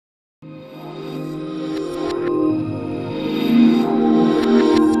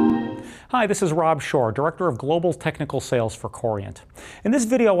Hi, this is Rob Shore, Director of Global Technical Sales for Coriant. In this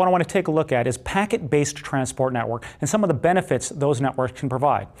video, what I want to take a look at is packet-based transport network and some of the benefits those networks can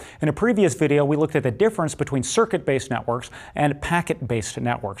provide. In a previous video, we looked at the difference between circuit-based networks and packet-based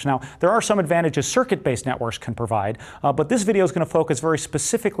networks. Now, there are some advantages circuit-based networks can provide, but this video is going to focus very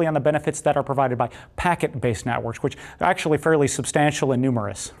specifically on the benefits that are provided by packet-based networks, which are actually fairly substantial and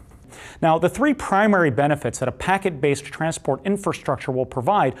numerous. Now, the three primary benefits that a packet-based transport infrastructure will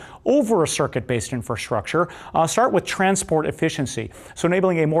provide over a circuit-based infrastructure start with transport efficiency, so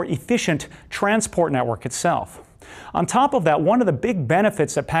enabling a more efficient transport network itself. On top of that, one of the big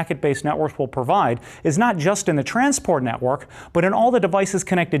benefits that packet-based networks will provide is not just in the transport network, but in all the devices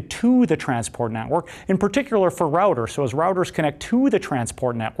connected to the transport network, in particular for routers. So as routers connect to the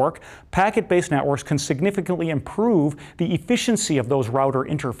transport network, packet-based networks can significantly improve the efficiency of those router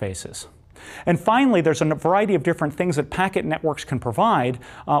interfaces. And finally, there's a variety of different things that packet networks can provide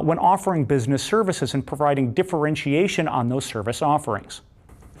when offering business services and providing differentiation on those service offerings.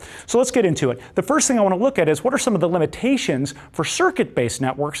 So let's get into it. The first thing I want to look at is what are some of the limitations for circuit-based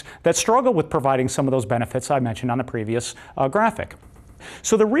networks that struggle with providing some of those benefits I mentioned on the previous graphic.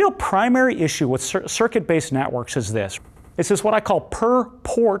 So the real primary issue with circuit-based networks is this. This is what I call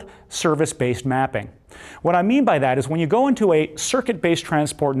per-port service-based mapping. What I mean by that is when you go into a circuit-based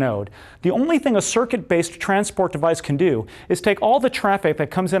transport node, the only thing a circuit-based transport device can do is take all the traffic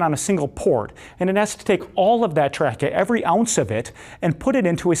that comes in on a single port, and it has to take all of that traffic, every ounce of it, and put it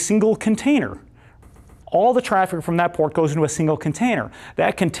into a single container. All the traffic from that port goes into a single container.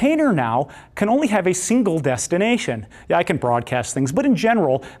 That container now can only have a single destination. Yeah, I can broadcast things, but in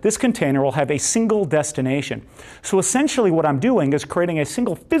general, this container will have a single destination. So essentially what I'm doing is creating a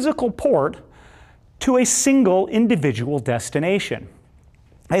single physical port to a single individual destination.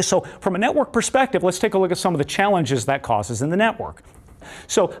 Okay, so from a network perspective, let's take a look at some of the challenges that causes in the network.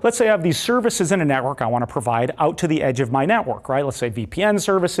 So let's say I have these services in a network I want to provide out to the edge of my network, right? Let's say VPN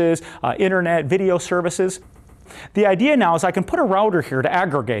services, internet, video services. The idea now is I can put a router here to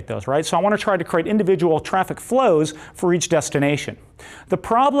aggregate those, right? So I want to try to create individual traffic flows for each destination. The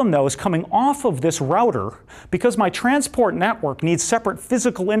problem, though, is coming off of this router, because my transport network needs separate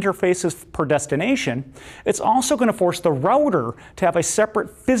physical interfaces per destination, it's also going to force the router to have a separate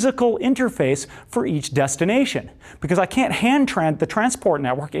physical interface for each destination. Because I can't the transport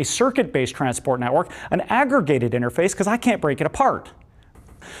network, a circuit-based transport network, an aggregated interface, because I can't break it apart.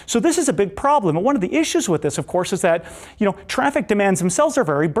 So this is a big problem, and one of the issues with this, of course, is that traffic demands themselves are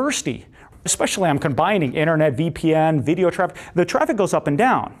very bursty. Especially I'm combining internet, VPN, video traffic. The traffic goes up and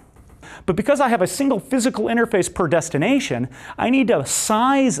down. But because I have a single physical interface per destination, I need to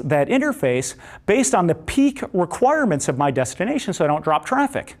size that interface based on the peak requirements of my destination so I don't drop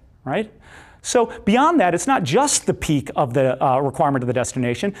traffic, right? So beyond that, it's not just the peak of the requirement of the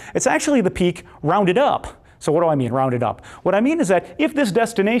destination, it's actually the peak rounded up. So what do I mean, rounded up? What I mean is that if this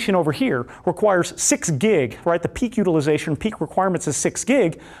destination over here requires 6 gig, right, the peak utilization, peak requirements is 6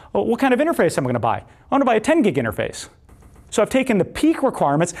 gig, well, what kind of interface am I going to buy? I'm going to buy a 10 gig interface. So I've taken the peak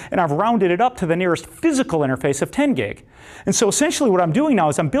requirements and I've rounded it up to the nearest physical interface of 10 gig. And so essentially what I'm doing now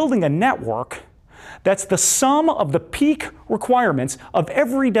is I'm building a network that's the sum of the peak requirements of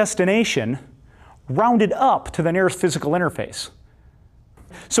every destination rounded up to the nearest physical interface.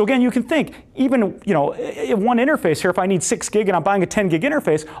 So again, you can think, even one interface here, if I need 6 gig and I'm buying a 10 gig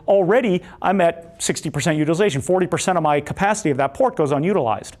interface, already I'm at 60% utilization. 40% of my capacity of that port goes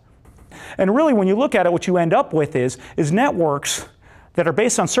unutilized. And really, when you look at it, what you end up with is networks that are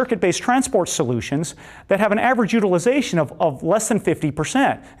based on circuit-based transport solutions that have an average utilization of less than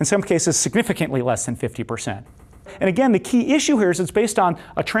 50%. In some cases, significantly less than 50%. And again, the key issue here is it's based on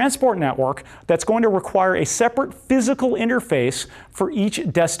a transport network that's going to require a separate physical interface for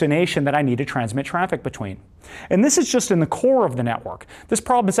each destination that I need to transmit traffic between. And this is just in the core of the network. This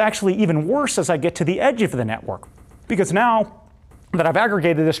problem is actually even worse as I get to the edge of the network. Because now that I've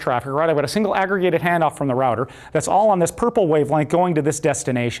aggregated this traffic, right? I've got a single aggregated handoff from the router that's all on this purple wavelength going to this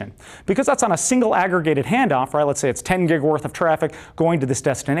destination. Because that's on a single aggregated handoff, right? Let's say it's 10 gig worth of traffic going to this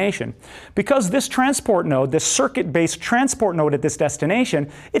destination. Because this transport node, this circuit-based transport node at this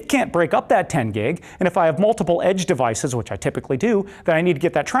destination, it can't break up that 10 gig. And if I have multiple edge devices, which I typically do, that I need to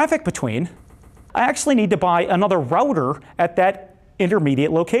get that traffic between, I actually need to buy another router at that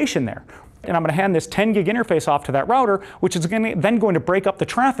intermediate location there. And I'm going to hand this 10 gig interface off to that router, which is then going to break up the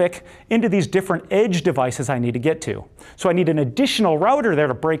traffic into these different edge devices I need to get to. So I need an additional router there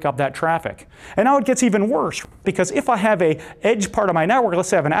to break up that traffic. And now it gets even worse, because if I have an edge part of my network, let's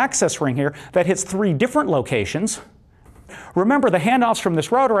say I have an access ring here that hits 3 different locations, Remember, the handoffs from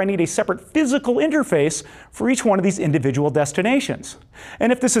this router, I need a separate physical interface for each one of these individual destinations.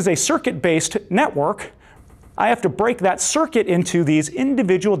 And if this is a circuit-based network, I have to break that circuit into these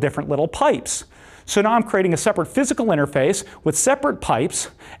individual different little pipes. So now I'm creating a separate physical interface with separate pipes.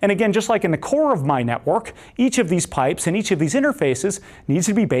 And again, just like in the core of my network, each of these pipes and each of these interfaces needs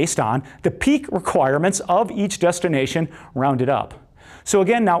to be based on the peak requirements of each destination rounded up. So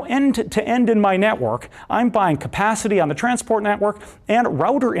again, now end to end in my network, I'm buying capacity on the transport network and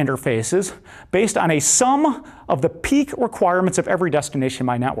router interfaces based on a sum of the peak requirements of every destination in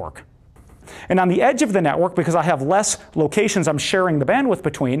my network. And on the edge of the network, because I have less locations I'm sharing the bandwidth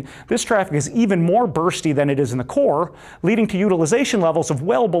between, this traffic is even more bursty than it is in the core, leading to utilization levels of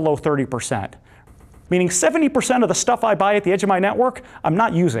well below 30%. Meaning 70% of the stuff I buy at the edge of my network, I'm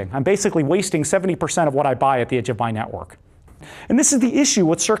not using. I'm basically wasting 70% of what I buy at the edge of my network. And this is the issue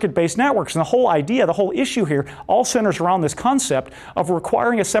with circuit-based networks. And the whole idea, the whole issue here, all centers around this concept of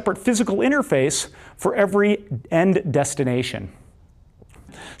requiring a separate physical interface for every end destination.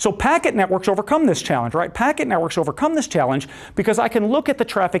 So packet networks overcome this challenge, right? Packet networks overcome this challenge because I can look at the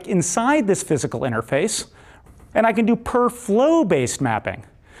traffic inside this physical interface, and I can do per flow-based mapping.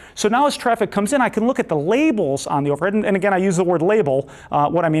 So now as traffic comes in, I can look at the labels on the overhead. And again, I use the word label.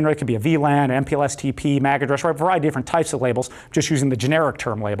 What I mean, right, it could be a VLAN, MPLS TP, MAC address, right? A variety of different types of labels, just using the generic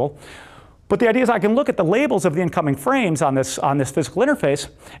term label. But the idea is I can look at the labels of the incoming frames on this physical interface,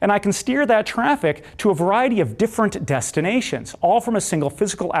 and I can steer that traffic to a variety of different destinations, all from a single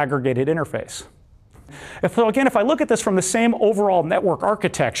physical aggregated interface. If I look at this from the same overall network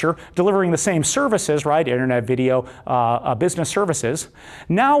architecture, delivering the same services, right, internet, video, business services,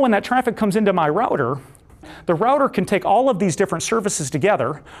 now when that traffic comes into my router, the router can take all of these different services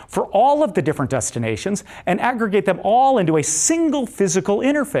together for all of the different destinations and aggregate them all into a single physical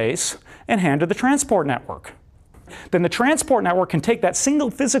interface and hand to the transport network. Then the transport network can take that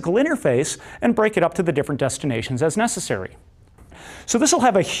single physical interface and break it up to the different destinations as necessary. So this will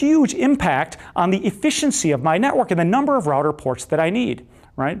have a huge impact on the efficiency of my network and the number of router ports that I need,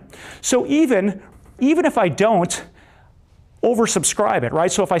 right? So even if I don't oversubscribe it,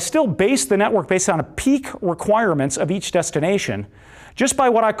 right? So if I still base the network based on a peak requirements of each destination, just by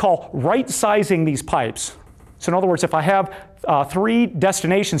what I call right-sizing these pipes. So in other words, if I have 3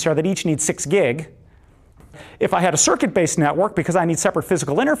 destinations here that each need 6 gig, if I had a circuit-based network, because I need separate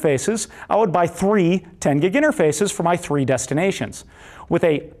physical interfaces, I would buy 3 10-gig interfaces for my 3 destinations. With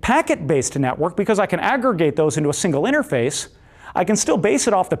a packet-based network, because I can aggregate those into a single interface, I can still base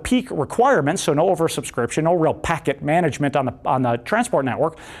it off the peak requirements, so no oversubscription, no real packet management on the transport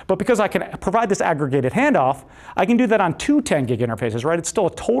network. But because I can provide this aggregated handoff, I can do that on 2 10-gig interfaces, right? It's still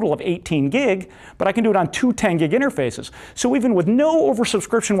a total of 18 gig, but I can do it on 2 10-gig interfaces. So even with no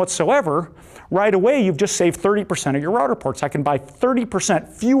oversubscription whatsoever, right away you've just saved 30% of your router ports. I can buy 30%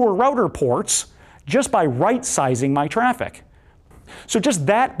 fewer router ports just by right-sizing my traffic. So just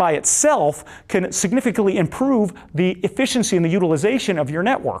that by itself can significantly improve the efficiency and the utilization of your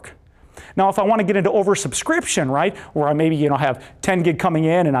network. Now, if I want to get into oversubscription, right, where I maybe have 10 gig coming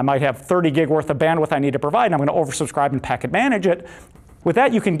in and I might have 30 gig worth of bandwidth I need to provide, and I'm going to oversubscribe and packet manage it, with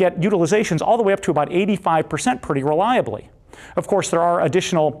that you can get utilizations all the way up to about 85% pretty reliably. Of course, there are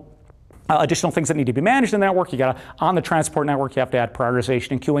additional things that need to be managed in the network. On the transport network, you have to add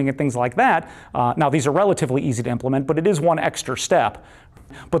prioritization and queuing and things like that. Now, these are relatively easy to implement, but it is one extra step.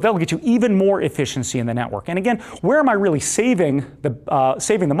 But that'll get you even more efficiency in the network. And again, where am I really saving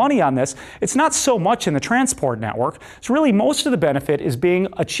the money on this? It's not so much in the transport network. It's really most of the benefit is being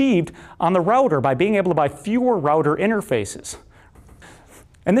achieved on the router by being able to buy fewer router interfaces.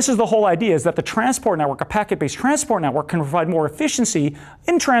 And this is the whole idea, is that the transport network, a packet-based transport network, can provide more efficiency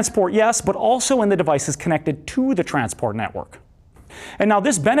in transport, yes, but also in the devices connected to the transport network. And now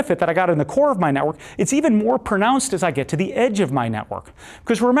this benefit that I got in the core of my network, it's even more pronounced as I get to the edge of my network.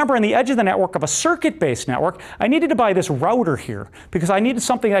 Because remember, in the edge of the network of a circuit-based network, I needed to buy this router here because I needed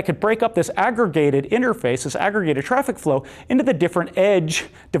something that could break up this aggregated interface, this aggregated traffic flow, into the different edge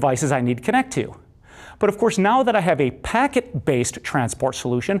devices I need to connect to. But of course, now that I have a packet-based transport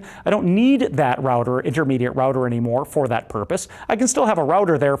solution, I don't need that intermediate router anymore for that purpose. I can still have a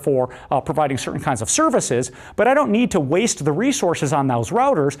router there for providing certain kinds of services, but I don't need to waste the resources on those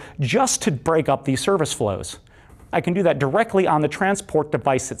routers just to break up these service flows. I can do that directly on the transport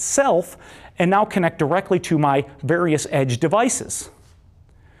device itself and now connect directly to my various edge devices.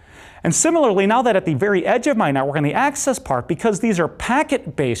 And similarly, now that at the very edge of my network on the access part, because these are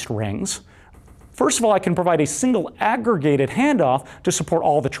packet-based rings, First of all, I can provide a single aggregated handoff to support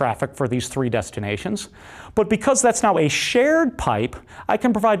all the traffic for these 3 destinations. But because that's now a shared pipe, I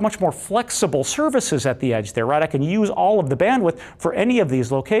can provide much more flexible services at the edge there, right? I can use all of the bandwidth for any of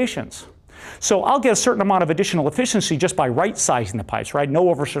these locations. So I'll get a certain amount of additional efficiency just by right-sizing the pipes, right? No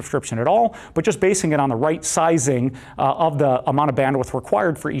oversubscription at all, but just basing it on the right sizing of the amount of bandwidth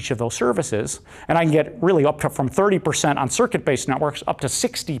required for each of those services. And I can get really up to from 30% on circuit-based networks up to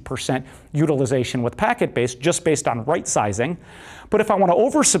 60% utilization with packet-based, just based on right sizing. But if I want to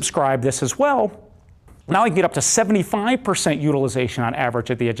oversubscribe this as well, now I can get up to 75% utilization on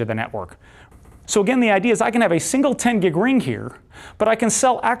average at the edge of the network. So again, the idea is I can have a single 10 gig ring here, but I can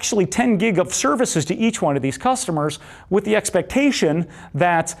sell actually 10 gig of services to each one of these customers with the expectation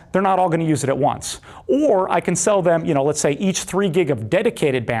that they're not all going to use it at once. Or I can sell them, let's say each 3 gig of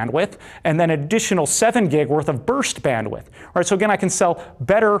dedicated bandwidth and then additional 7 gig worth of burst bandwidth. All right, so again, I can sell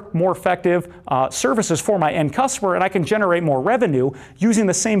better, more effective services for my end customer, and I can generate more revenue using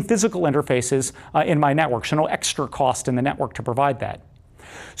the same physical interfaces in my network, so no extra cost in the network to provide that.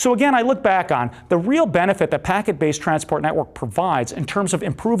 So again, I look back on the real benefit that packet-based transport network provides in terms of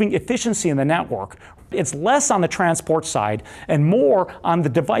improving efficiency in the network. It's less on the transport side and more on the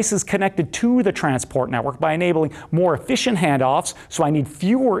devices connected to the transport network by enabling more efficient handoffs, so I need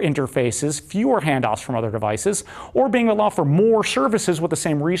fewer interfaces, fewer handoffs from other devices, or being able to offer more services with the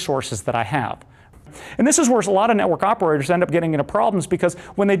same resources that I have. And this is where a lot of network operators end up getting into problems, because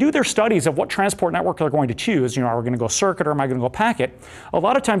when they do their studies of what transport network they're going to choose, are we going to go circuit or am I going to go packet, a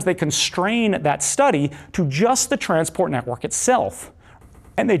lot of times they constrain that study to just the transport network itself.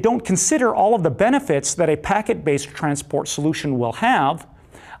 And they don't consider all of the benefits that a packet-based transport solution will have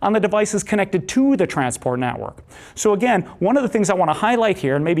on the devices connected to the transport network. So again, one of the things I want to highlight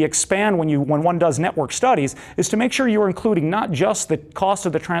here and maybe expand when one does network studies is to make sure you're including not just the cost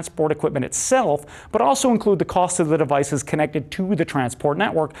of the transport equipment itself, but also include the cost of the devices connected to the transport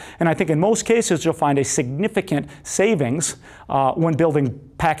network. And I think in most cases you'll find a significant savings when building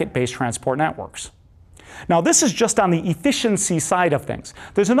packet-based transport networks. Now, this is just on the efficiency side of things.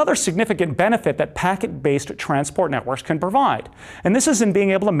 There's another significant benefit that packet-based transport networks can provide, and this is in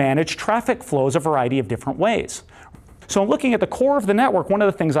being able to manage traffic flows a variety of different ways. So looking at the core of the network, one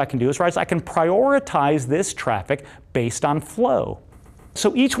of the things I can do is I can prioritize this traffic based on flow.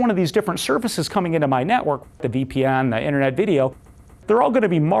 So each one of these different services coming into my network, the VPN, the internet video, they're all going to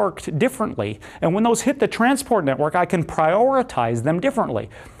be marked differently. And when those hit the transport network, I can prioritize them differently.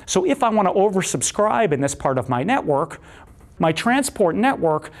 So if I want to oversubscribe in this part of my network, my transport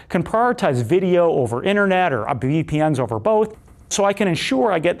network can prioritize video over internet or VPNs over both, so I can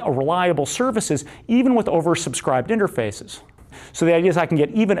ensure I get reliable services even with oversubscribed interfaces. So the idea is I can get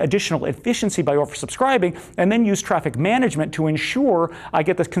even additional efficiency by oversubscribing and then use traffic management to ensure I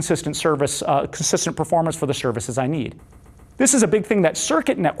get the consistent service, consistent performance for the services I need. This is a big thing that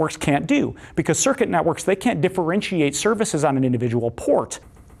circuit networks can't do, because circuit networks, they can't differentiate services on an individual port.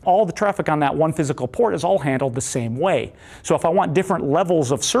 All the traffic on that one physical port is all handled the same way. So if I want different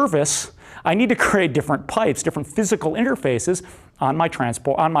levels of service, I need to create different pipes, different physical interfaces on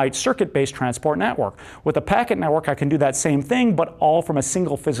my circuit-based transport network. With a packet network, I can do that same thing, but all from a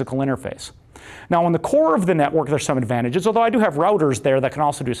single physical interface. Now, on the core of the network, there's some advantages, although I do have routers there that can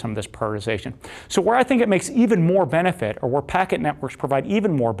also do some of this prioritization. So where I think it makes even more benefit, or where packet networks provide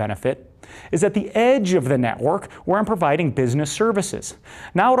even more benefit, is at the edge of the network where I'm providing business services.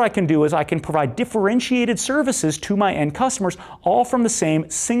 Now what I can do is I can provide differentiated services to my end customers, all from the same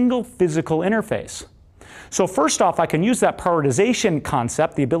single physical interface. So first off, I can use that prioritization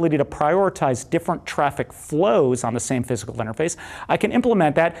concept, the ability to prioritize different traffic flows on the same physical interface. I can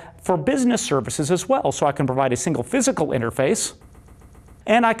implement that for business services as well. So I can provide a single physical interface,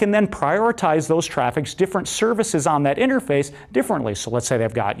 and I can then prioritize those traffics, different services on that interface differently. So let's say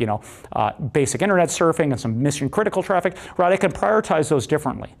they've got, basic internet surfing and some mission critical traffic, right? I can prioritize those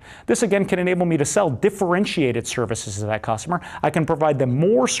differently. This again can enable me to sell differentiated services to that customer. I can provide them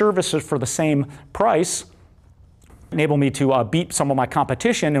more services for the same price, enable me to beat some of my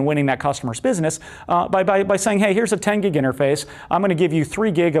competition in winning that customer's business by saying, hey, here's a 10 gig interface. I'm going to give you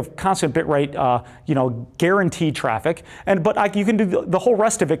 3 gig of constant bit rate, guaranteed traffic, but you can do the whole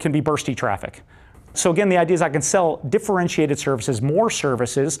rest of it can be bursty traffic. So again, the idea is I can sell differentiated services, more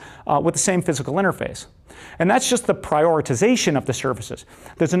services with the same physical interface. And that's just the prioritization of the services.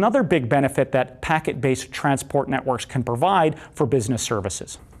 There's another big benefit that packet-based transport networks can provide for business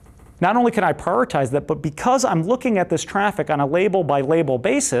services. Not only can I prioritize that, but because I'm looking at this traffic on a label-by-label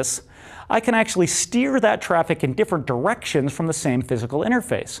basis, I can actually steer that traffic in different directions from the same physical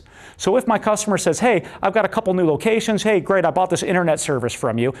interface. So if my customer says, hey, I've got a couple new locations, hey, great, I bought this internet service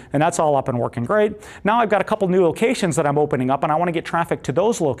from you, and that's all up and working great. Now I've got a couple new locations that I'm opening up, and I want to get traffic to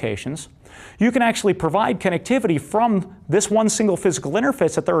those locations. You can actually provide connectivity from this one single physical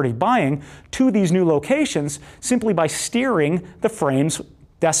interface that they're already buying to these new locations simply by steering the frames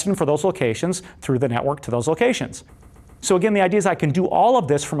destined for those locations through the network to those locations. So again, the idea is I can do all of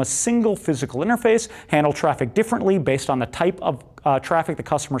this from a single physical interface, handle traffic differently based on the type of traffic the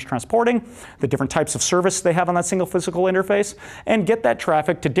customer is transporting, the different types of service they have on that single physical interface, and get that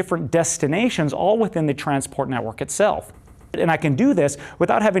traffic to different destinations all within the transport network itself. And I can do this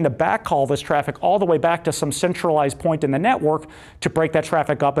without having to backhaul this traffic all the way back to some centralized point in the network to break that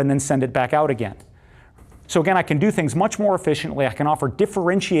traffic up and then send it back out again. So again, I can do things much more efficiently. I can offer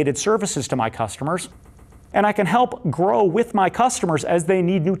differentiated services to my customers. And I can help grow with my customers as they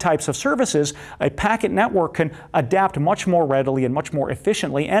need new types of services. A packet network can adapt much more readily and much more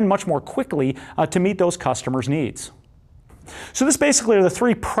efficiently and much more quickly to meet those customers' needs. So this basically are the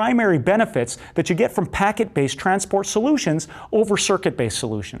three primary benefits that you get from packet-based transport solutions over circuit-based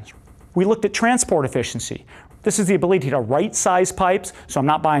solutions. We looked at transport efficiency. This is the ability to right-size pipes, so I'm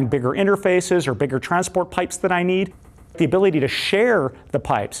not buying bigger interfaces or bigger transport pipes than I need. The ability to share the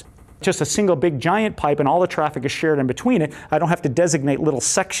pipes. Just a single big giant pipe and all the traffic is shared in between it. I don't have to designate little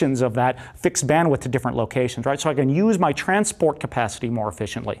sections of that fixed bandwidth to different locations, right? So I can use my transport capacity more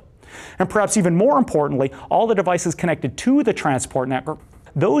efficiently. And perhaps even more importantly, all the devices connected to the transport network,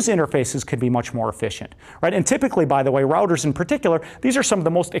 those interfaces could be much more efficient, right? And typically, by the way, routers in particular, these are some of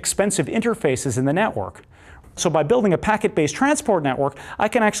the most expensive interfaces in the network. So by building a packet-based transport network, I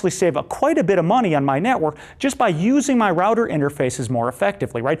can actually save quite a bit of money on my network just by using my router interfaces more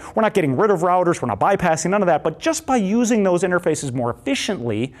effectively, right? We're not getting rid of routers, we're not bypassing none of that, but just by using those interfaces more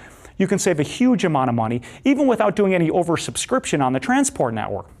efficiently, you can save a huge amount of money, even without doing any oversubscription on the transport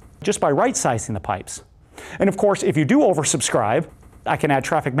network, just by right-sizing the pipes. And of course, if you do oversubscribe, I can add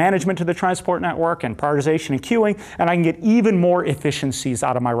traffic management to the transport network and prioritization and queuing, and I can get even more efficiencies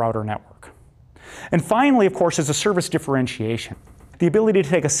out of my router network. And finally, of course, is a service differentiation. The ability to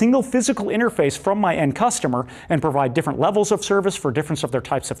take a single physical interface from my end customer and provide different levels of service for different of their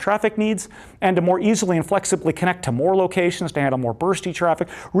types of traffic needs, and to more easily and flexibly connect to more locations to handle more bursty traffic,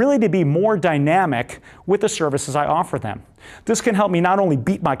 really to be more dynamic with the services I offer them. This can help me not only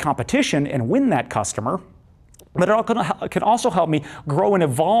beat my competition and win that customer, but it can also help me grow and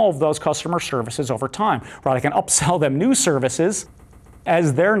evolve those customer services over time. Right? I can upsell them new services.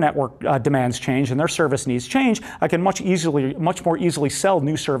 As their network demands change and their service needs change, I can much more easily sell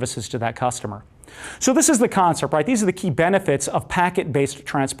new services to that customer. So this is the concept, right? These are the key benefits of packet-based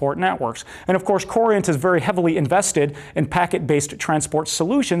transport networks. And of course, Coriant is very heavily invested in packet-based transport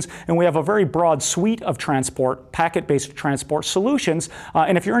solutions, and we have a very broad suite of packet-based transport solutions.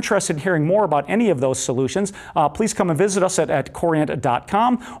 And if you're interested in hearing more about any of those solutions, please come and visit us at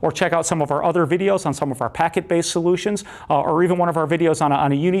Coriant.com, or check out some of our other videos on some of our packet-based solutions, or even one of our videos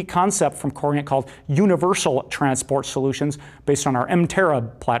on a unique concept from Coriant called Universal Transport Solutions, based on our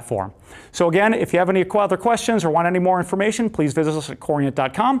mTera platform. So again, if you have any other questions or want any more information, please visit us at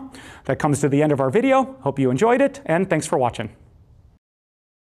Coriant.com. That comes to the end of our video. Hope you enjoyed it, and thanks for watching.